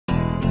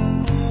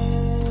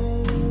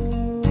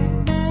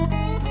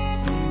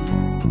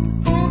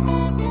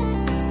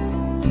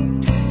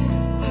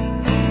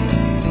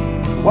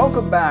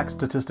Welcome back,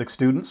 statistics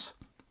students.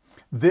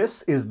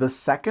 This is the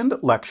second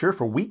lecture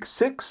for week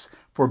 6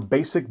 for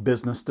basic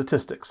business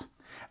statistics.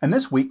 And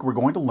this week we're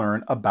going to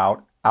learn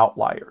about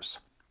outliers.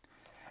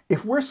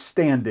 If we're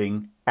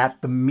standing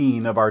at the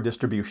mean of our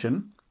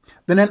distribution,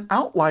 then an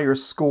outlier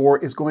score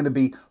is going to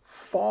be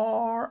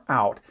far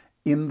out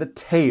in the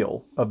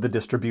tail of the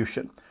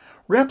distribution.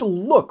 We're going to have to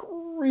look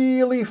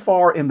really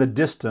far in the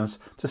distance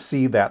to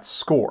see that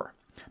score.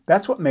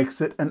 That's what makes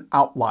it an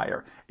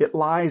outlier. It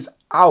lies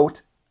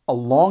out a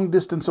long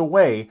distance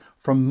away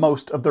from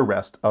most of the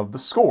rest of the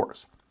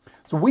scores.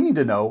 So we need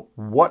to know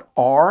what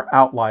are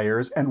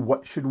outliers and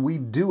what should we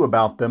do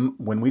about them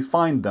when we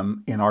find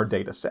them in our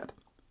data set.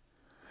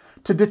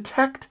 To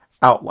detect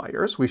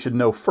outliers, we should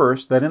know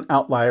first that an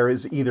outlier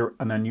is either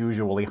an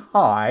unusually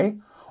high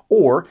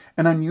or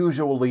an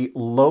unusually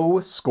low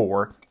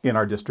score in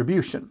our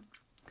distribution.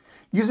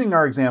 Using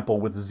our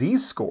example with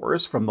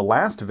z-scores from the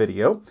last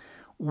video,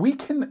 we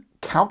can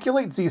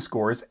calculate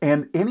z-scores,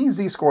 and any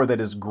z-score that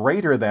is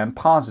greater than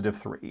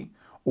 +3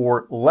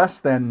 or less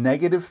than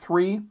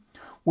 -3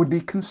 would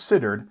be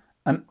considered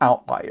an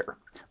outlier.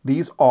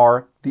 These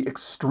are the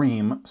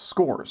extreme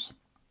scores.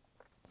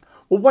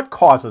 Well, what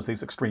causes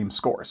these extreme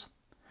scores?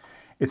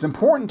 It's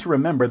important to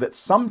remember that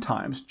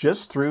sometimes,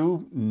 just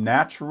through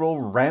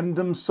natural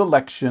random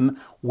selection,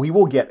 we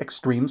will get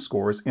extreme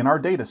scores in our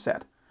data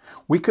set.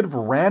 We could have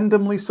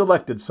randomly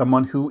selected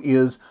someone who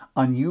is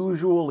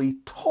unusually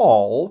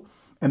tall,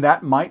 and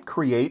that might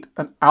create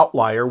an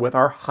outlier with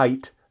our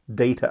height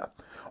data.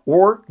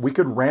 Or we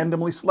could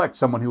randomly select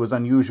someone who is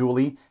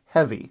unusually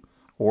heavy,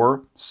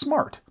 or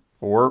smart,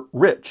 or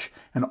rich.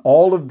 And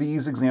all of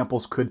these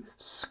examples could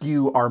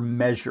skew our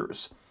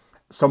measures.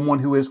 Someone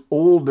who is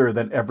older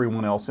than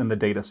everyone else in the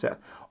data set.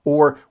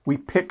 Or we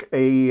pick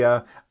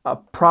a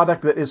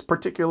product that is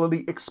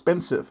particularly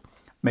expensive.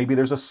 Maybe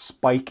there's a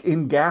spike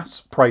in gas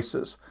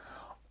prices.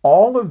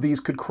 All of these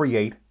could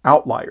create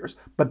outliers,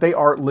 but they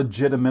are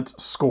legitimate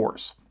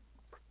scores.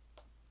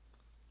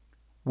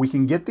 We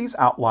can get these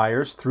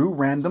outliers through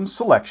random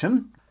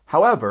selection.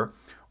 However,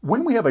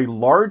 when we have a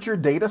larger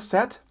data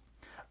set,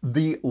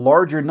 the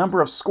larger number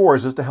of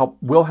scores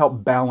will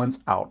help balance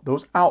out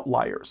those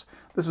outliers.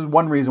 This is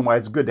one reason why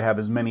it's good to have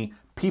as many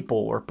people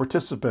or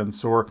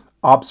participants or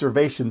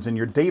observations in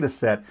your data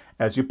set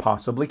as you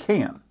possibly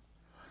can.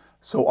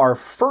 So our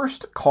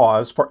first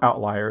cause for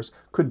outliers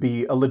could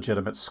be a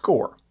legitimate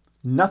score.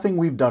 Nothing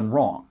we've done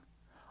wrong.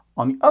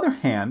 On the other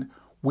hand,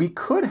 we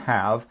could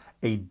have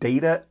a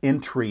data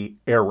entry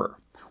error,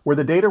 where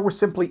the data were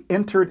simply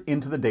entered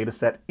into the data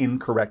set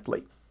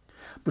incorrectly.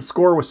 The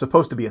score was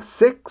supposed to be a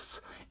 6.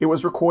 It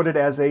was recorded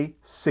as a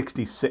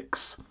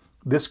 66.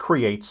 This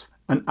creates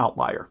an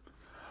outlier.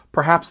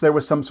 Perhaps there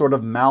was some sort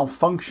of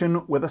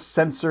malfunction with a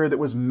sensor that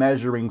was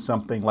measuring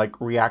something like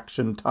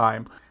reaction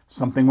time.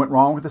 Something went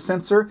wrong with the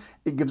sensor,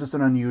 it gives us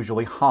an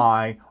unusually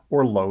high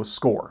or low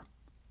score.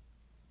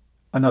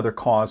 Another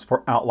cause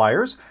for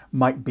outliers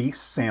might be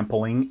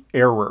sampling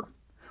error.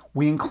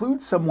 We include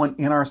someone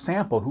in our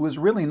sample who is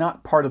really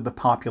not part of the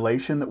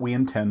population that we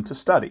intend to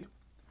study.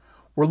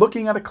 We're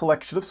looking at a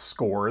collection of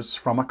scores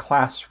from a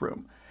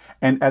classroom,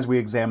 and as we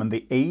examine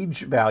the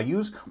age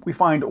values, we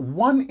find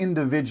one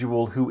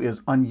individual who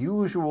is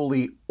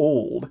unusually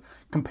old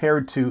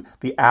compared to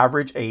the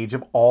average age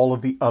of all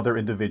of the other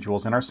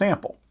individuals in our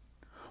sample.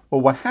 Well,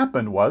 what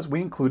happened was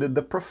we included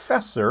the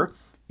professor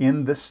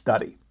in this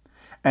study.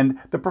 And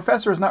the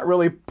professor is not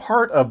really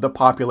part of the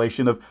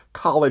population of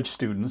college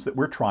students that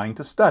we're trying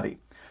to study.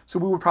 So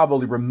we would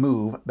probably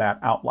remove that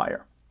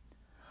outlier.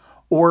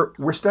 Or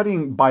we're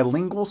studying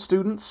bilingual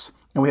students,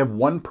 and we have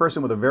one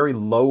person with a very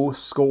low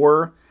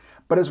score.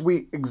 But as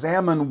we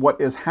examine what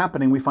is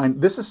happening, we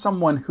find this is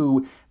someone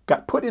who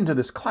got put into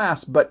this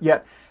class, but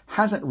yet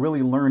hasn't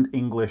really learned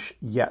English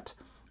yet,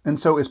 and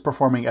so is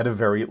performing at a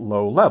very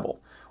low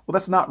level. Well,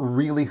 that's not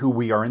really who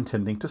we are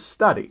intending to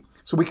study.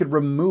 So we could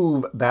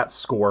remove that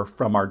score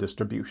from our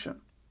distribution.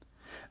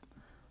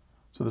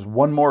 So there's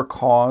one more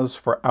cause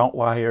for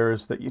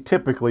outliers that you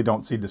typically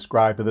don't see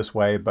described this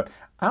way, but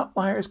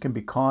outliers can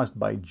be caused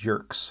by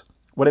jerks.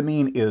 What I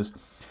mean is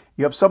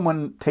you have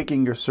someone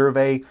taking your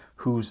survey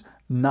who's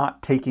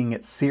not taking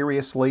it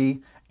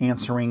seriously,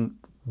 answering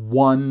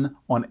 1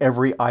 on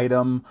every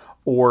item,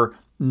 or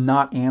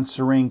not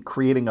answering,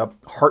 creating a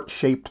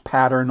heart-shaped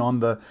pattern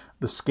on the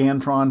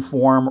Scantron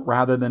form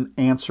rather than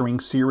answering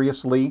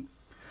seriously.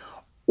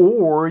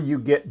 Or you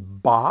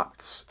get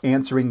bots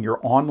answering your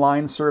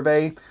online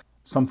survey,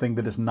 something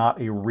that is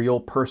not a real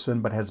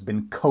person but has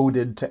been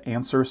coded to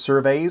answer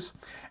surveys,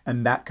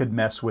 and that could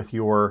mess with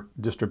your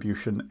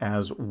distribution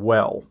as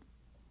well.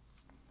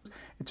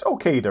 It's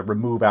okay to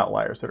remove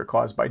outliers that are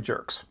caused by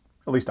jerks.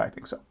 At least I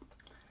think so.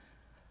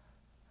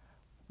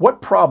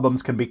 What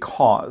problems can be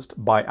caused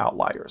by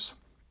outliers?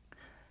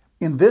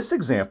 In this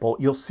example,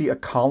 you'll see a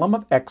column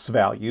of x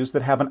values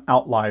that have an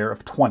outlier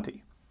of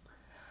 20.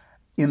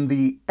 In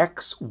the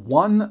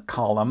x1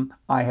 column,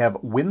 I have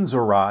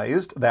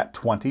Windsorized that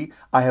 20.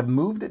 I have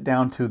moved it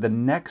down to the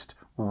next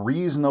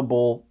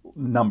reasonable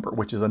number,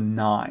 which is a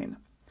 9.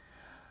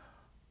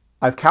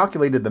 I've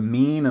calculated the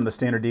mean and the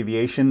standard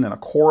deviation and a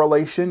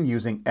correlation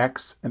using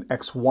x and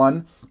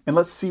x1, and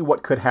let's see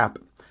what could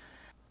happen.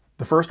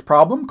 The first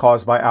problem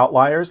caused by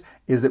outliers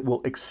is that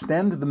we'll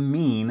extend the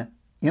mean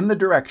in the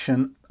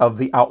direction of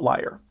the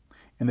outlier.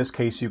 In this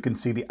case, you can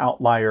see the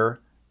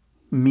outlier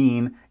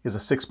mean is a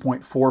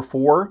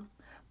 6.44.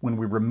 When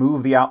we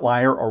remove the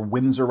outlier or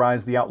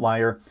Winsorize the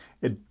outlier,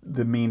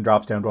 the mean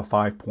drops down to a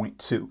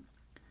 5.2.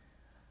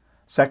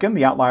 Second,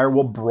 the outlier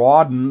will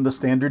broaden the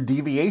standard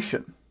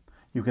deviation.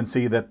 You can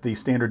see that the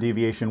standard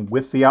deviation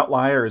with the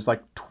outlier is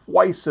like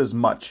twice as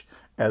much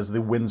as the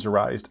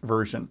Winsorized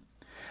version.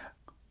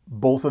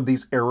 Both of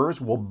these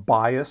errors will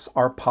bias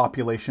our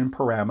population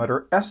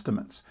parameter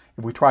estimates.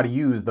 If we try to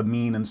use the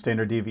mean and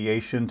standard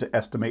deviation to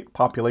estimate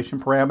population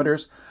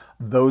parameters,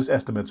 those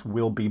estimates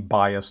will be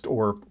biased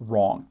or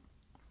wrong.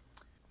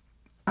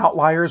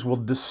 Outliers will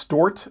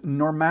distort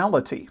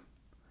normality.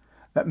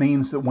 That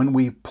means that when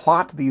we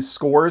plot these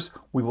scores,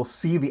 we will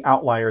see the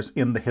outliers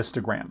in the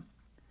histogram.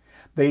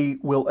 They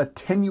will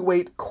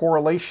attenuate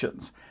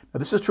correlations. Now,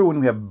 this is true when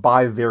we have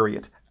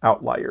bivariate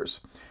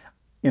outliers.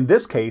 In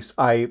this case,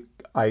 I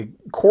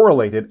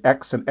correlated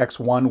x and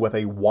x1 with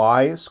a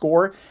y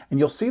score, and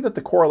you'll see that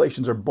the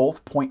correlations are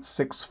both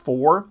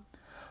 0.64.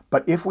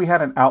 But if we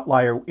had an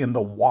outlier in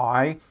the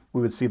y,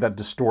 we would see that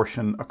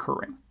distortion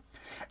occurring.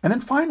 And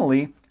then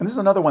finally, and this is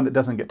another one that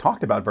doesn't get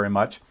talked about very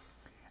much,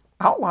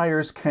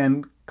 outliers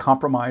can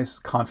compromise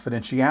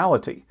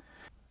confidentiality.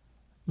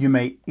 You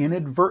may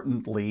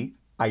inadvertently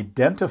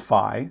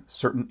identify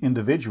certain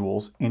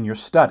individuals in your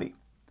study.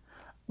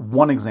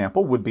 One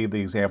example would be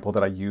the example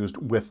that I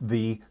used with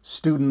the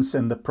students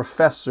and the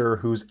professor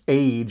whose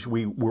age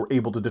we were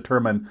able to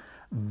determine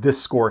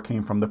this score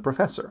came from the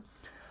professor.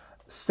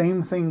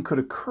 Same thing could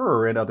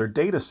occur in other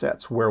data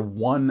sets where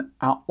one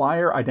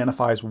outlier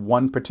identifies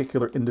one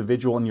particular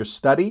individual in your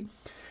study,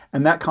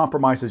 and that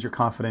compromises your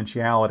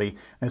confidentiality,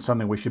 and it's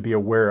something we should be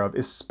aware of,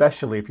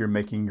 especially if you're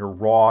making your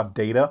raw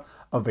data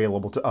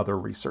available to other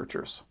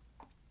researchers.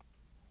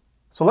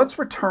 So let's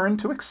return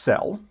to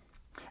Excel,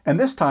 and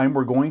this time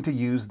we're going to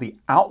use the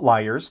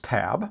Outliers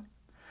tab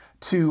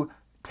to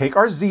take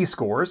our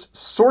z-scores,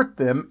 sort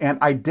them,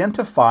 and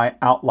identify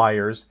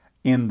outliers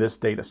in this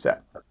data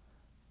set.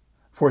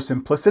 For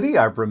simplicity,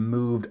 I've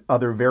removed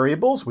other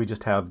variables. We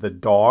just have the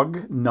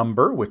dog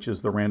number, which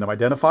is the random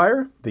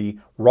identifier, the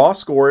raw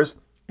scores,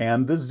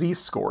 and the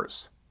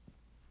z-scores.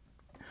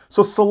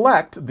 So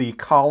select the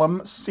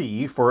column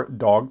C for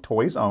dog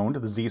toys owned,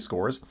 the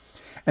z-scores,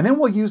 and then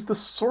we'll use the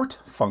sort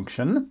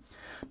function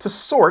to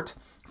sort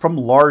from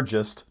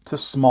largest to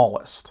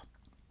smallest.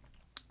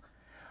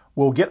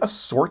 We'll get a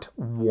sort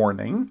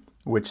warning,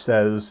 which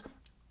says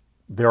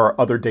there are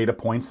other data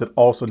points that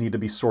also need to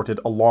be sorted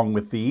along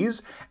with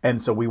these,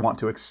 and so we want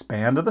to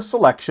expand the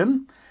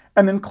selection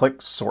and then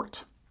click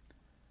Sort.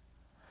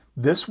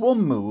 This will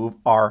move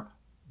our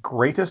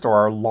greatest or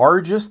our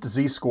largest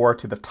z-score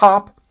to the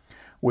top,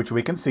 which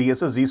we can see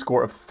is a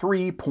z-score of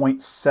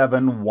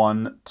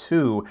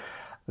 3.712.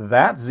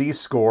 That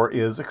z-score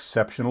is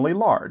exceptionally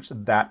large.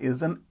 That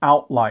is an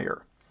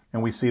outlier.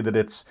 And we see that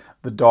it's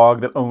the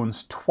dog that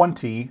owns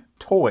 20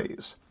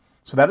 toys.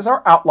 So that is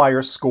our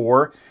outlier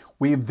score.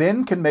 We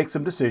then can make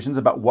some decisions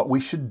about what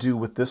we should do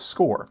with this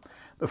score.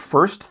 The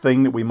first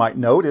thing that we might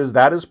note is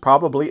that is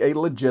probably a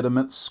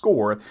legitimate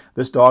score.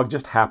 This dog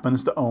just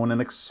happens to own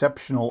an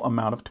exceptional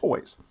amount of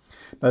toys.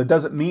 Now, that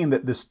doesn't mean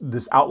that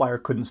this outlier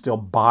couldn't still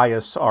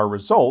bias our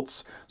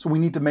results, so we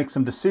need to make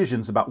some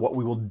decisions about what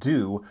we will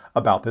do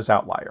about this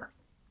outlier.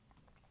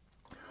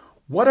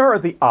 What are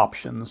the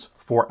options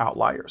for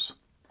outliers?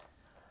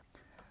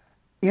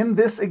 In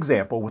this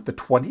example with the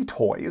 20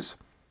 toys,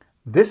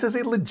 this is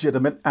a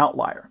legitimate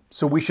outlier.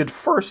 So we should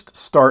first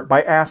start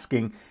by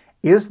asking,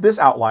 is this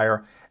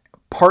outlier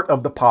part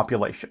of the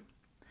population?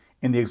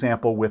 In the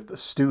example with the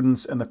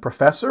students and the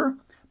professor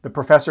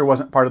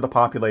wasn't part of the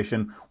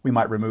population. We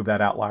might remove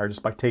that outlier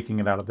just by taking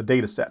it out of the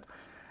data set.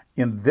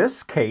 In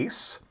this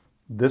case,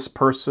 this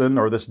person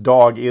or this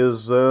dog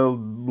is a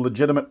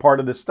legitimate part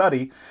of this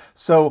study.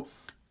 So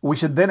we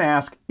should then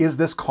ask, is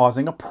this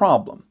causing a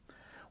problem?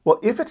 Well,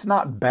 if it's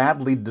not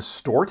badly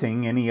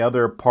distorting any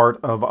other part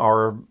of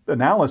our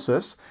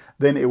analysis,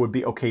 then it would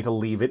be okay to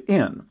leave it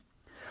in.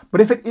 But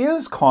if it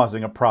is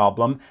causing a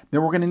problem,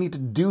 then we're going to need to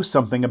do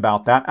something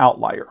about that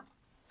outlier.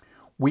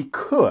 We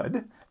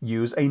could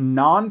use a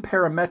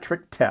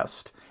non-parametric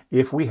test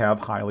if we have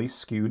highly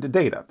skewed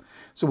data.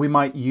 So we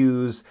might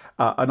use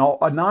a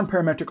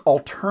non-parametric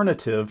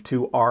alternative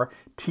to our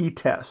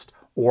t-test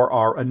or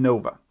our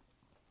ANOVA.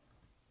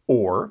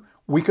 Or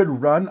we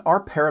could run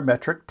our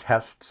parametric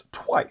tests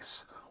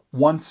twice,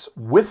 once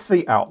with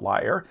the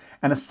outlier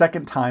and a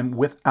second time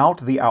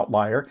without the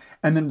outlier,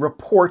 and then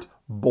report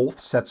both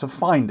sets of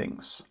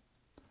findings.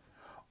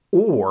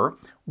 Or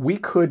we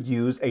could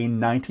use a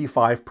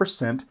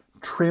 95%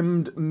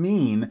 trimmed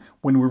mean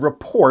when we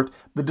report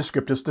the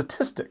descriptive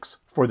statistics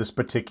for this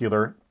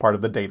particular part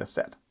of the data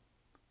set.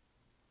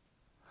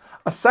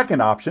 A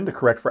second option to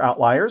correct for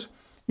outliers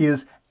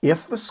is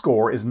If the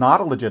score is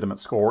not a legitimate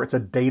score, it's a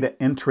data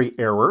entry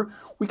error,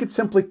 we could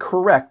simply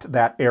correct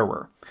that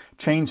error.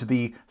 Change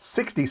the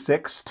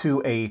 66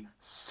 to a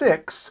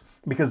 6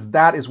 because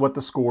that is what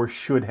the score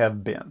should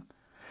have been.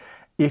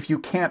 If you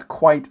can't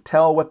quite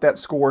tell what that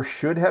score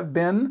should have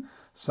been,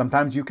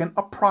 sometimes you can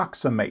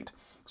approximate.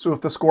 So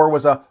if the score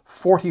was a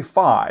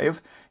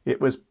 45,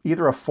 it was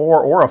either a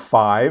 4 or a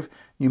 5,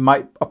 you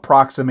might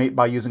approximate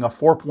by using a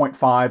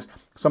 4.5,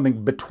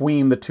 something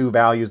between the two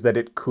values that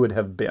it could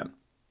have been.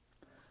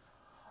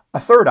 A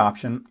third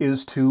option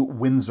is to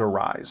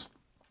Winsorize.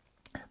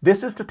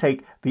 This is to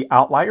take the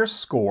outlier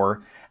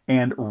score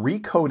and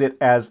recode it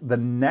as the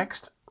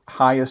next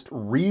highest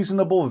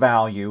reasonable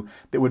value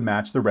that would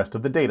match the rest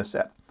of the data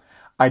set.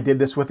 I did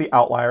this with the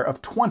outlier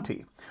of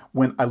 20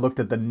 when I looked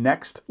at the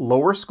next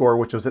lower score,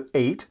 which was at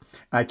 8,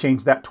 and I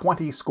changed that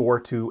 20 score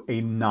to a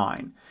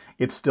 9.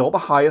 It's still the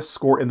highest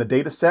score in the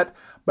data set,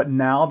 but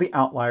now the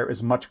outlier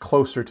is much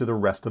closer to the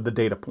rest of the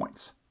data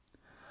points.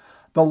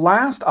 The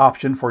last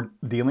option for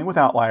dealing with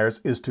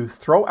outliers is to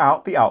throw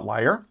out the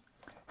outlier.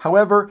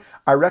 However,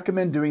 I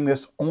recommend doing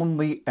this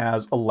only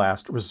as a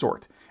last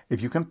resort.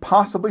 If you can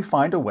possibly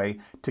find a way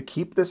to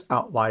keep this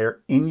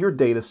outlier in your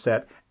data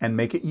set and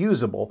make it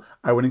usable,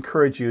 I would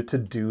encourage you to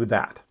do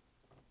that.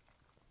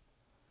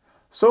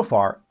 So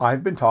far,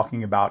 I've been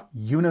talking about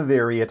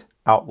univariate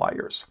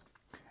outliers.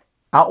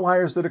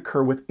 Outliers that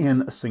occur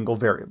within a single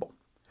variable.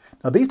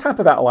 Now, these type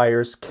of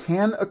outliers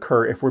can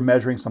occur if we're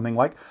measuring something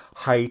like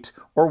height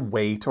or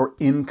weight or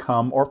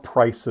income or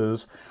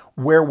prices,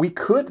 where we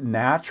could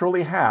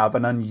naturally have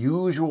an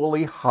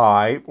unusually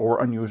high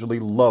or unusually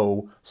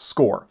low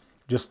score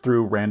just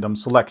through random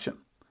selection.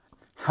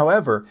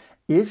 However,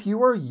 if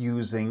you are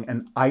using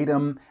an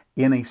item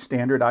in a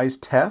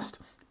standardized test,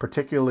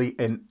 particularly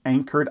an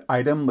anchored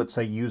item, let's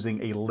say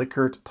using a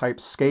Likert type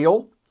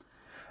scale,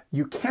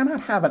 you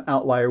cannot have an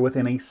outlier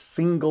within a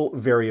single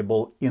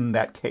variable in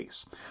that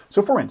case.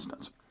 So for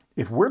instance,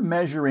 if we're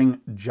measuring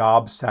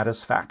job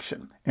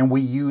satisfaction and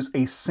we use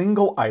a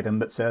single item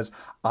that says,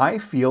 I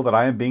feel that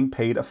I am being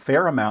paid a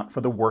fair amount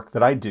for the work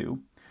that I do,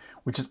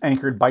 which is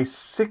anchored by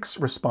 6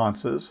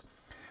 responses,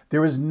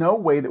 there is no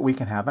way that we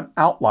can have an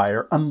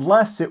outlier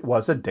unless it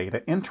was a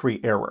data entry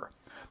error.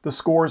 The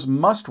scores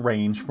must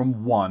range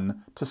from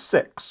 1 to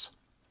 6.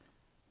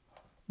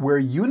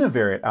 Where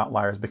univariate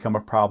outliers become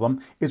a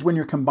problem is when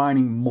you're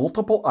combining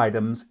multiple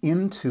items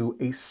into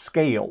a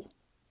scale.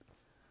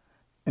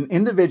 An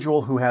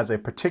individual who has a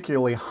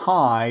particularly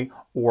high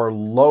or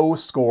low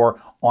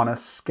score on a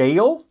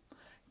scale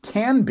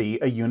can be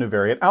a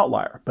univariate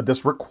outlier, but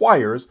this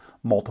requires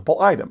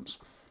multiple items.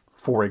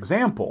 For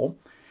example,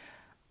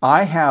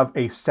 I have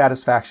a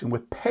satisfaction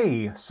with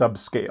pay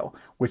subscale,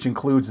 which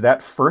includes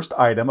that first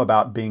item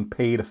about being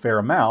paid a fair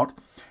amount,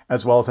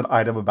 as well as an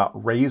item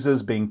about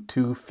raises being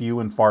too few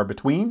and far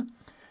between,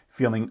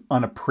 feeling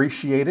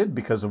unappreciated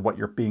because of what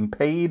you're being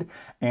paid,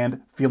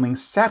 and feeling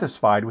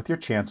satisfied with your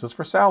chances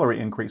for salary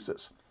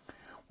increases.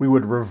 We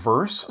would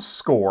reverse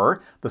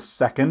score the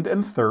second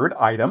and third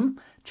item,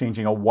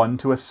 changing a 1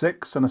 to a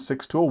 6 and a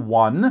 6 to a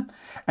 1,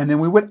 and then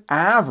we would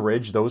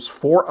average those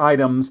 4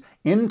 items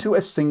into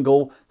a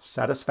single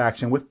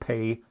satisfaction with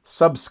pay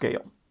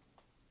subscale.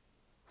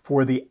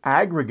 For the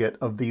aggregate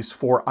of these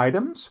 4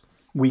 items,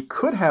 we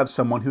could have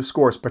someone who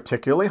scores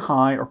particularly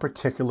high or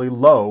particularly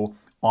low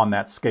on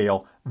that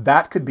scale.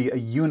 That could be a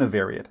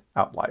univariate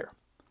outlier.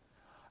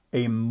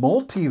 A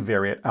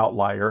multivariate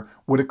outlier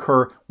would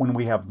occur when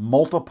we have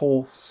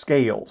multiple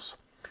scales.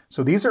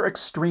 So these are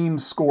extreme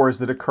scores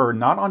that occur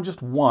not on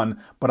just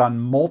one, but on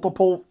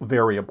multiple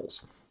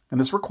variables. And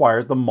this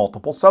requires the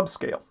multiple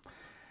subscale.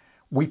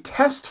 We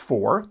test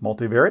for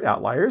multivariate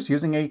outliers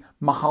using a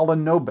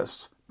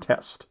Mahalanobis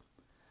test.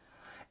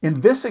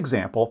 In this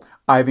example,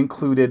 I've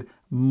included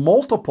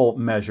multiple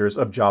measures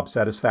of job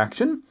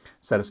satisfaction,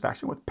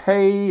 satisfaction with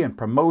pay and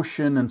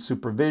promotion and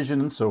supervision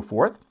and so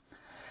forth.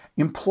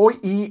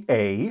 Employee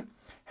A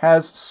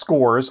has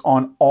scores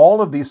on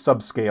all of these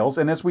subscales,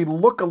 and as we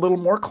look a little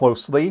more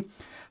closely,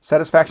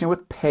 satisfaction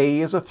with pay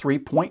is a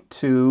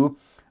 3.2.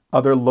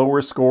 Other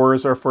lower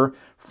scores are for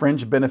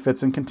fringe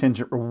benefits and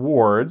contingent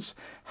rewards.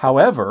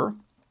 However,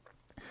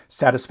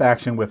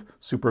 satisfaction with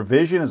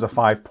supervision is a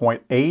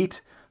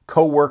 5.8.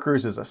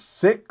 Co-workers is a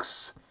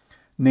 6.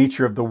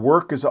 Nature of the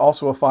work is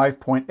also a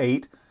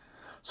 5.8.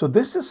 So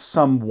this is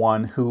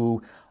someone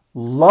who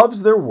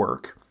loves their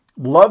work,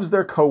 loves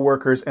their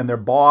coworkers and their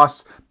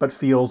boss, but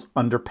feels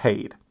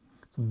underpaid.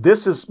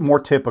 This is more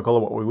typical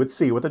of what we would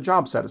see with a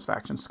job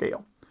satisfaction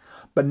scale.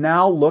 But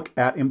now look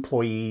at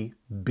employee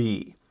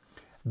B.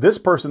 This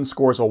person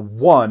scores a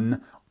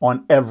 1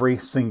 on every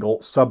single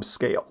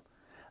subscale.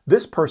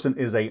 This person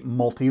is a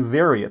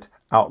multivariate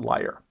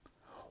outlier.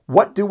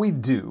 What do we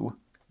do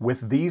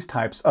with these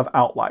types of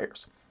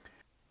outliers?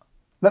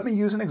 Let me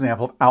use an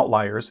example of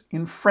outliers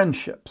in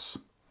friendships.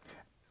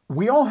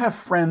 We all have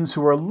friends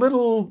who are a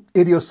little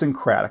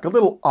idiosyncratic, a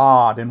little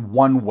odd in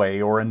one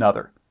way or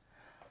another.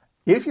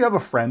 If you have a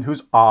friend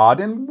who's odd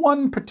in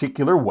one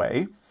particular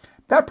way,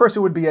 that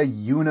person would be a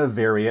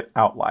univariate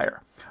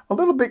outlier. A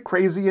little bit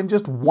crazy in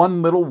just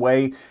one little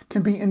way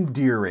can be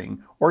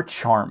endearing or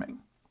charming.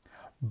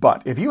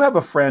 But if you have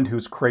a friend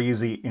who's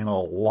crazy in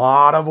a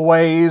lot of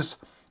ways,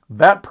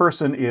 that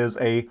person is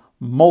a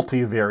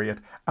multivariate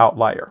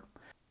outlier.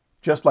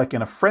 Just like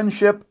in a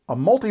friendship, a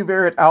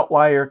multivariate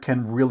outlier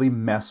can really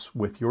mess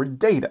with your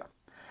data.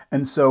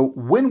 And so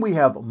when we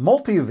have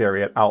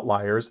multivariate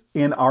outliers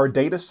in our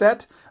data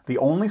set, the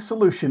only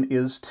solution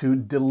is to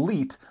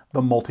delete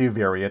the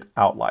multivariate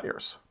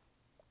outliers.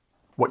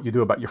 What you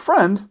do about your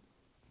friend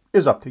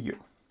is up to you.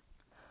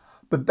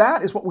 But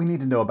that is what we need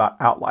to know about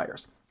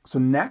outliers. So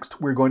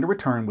next, we're going to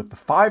return with the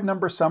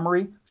 5-number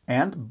summary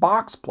and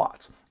box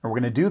plots. And we're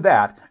going to do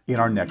that in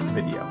our next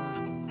video.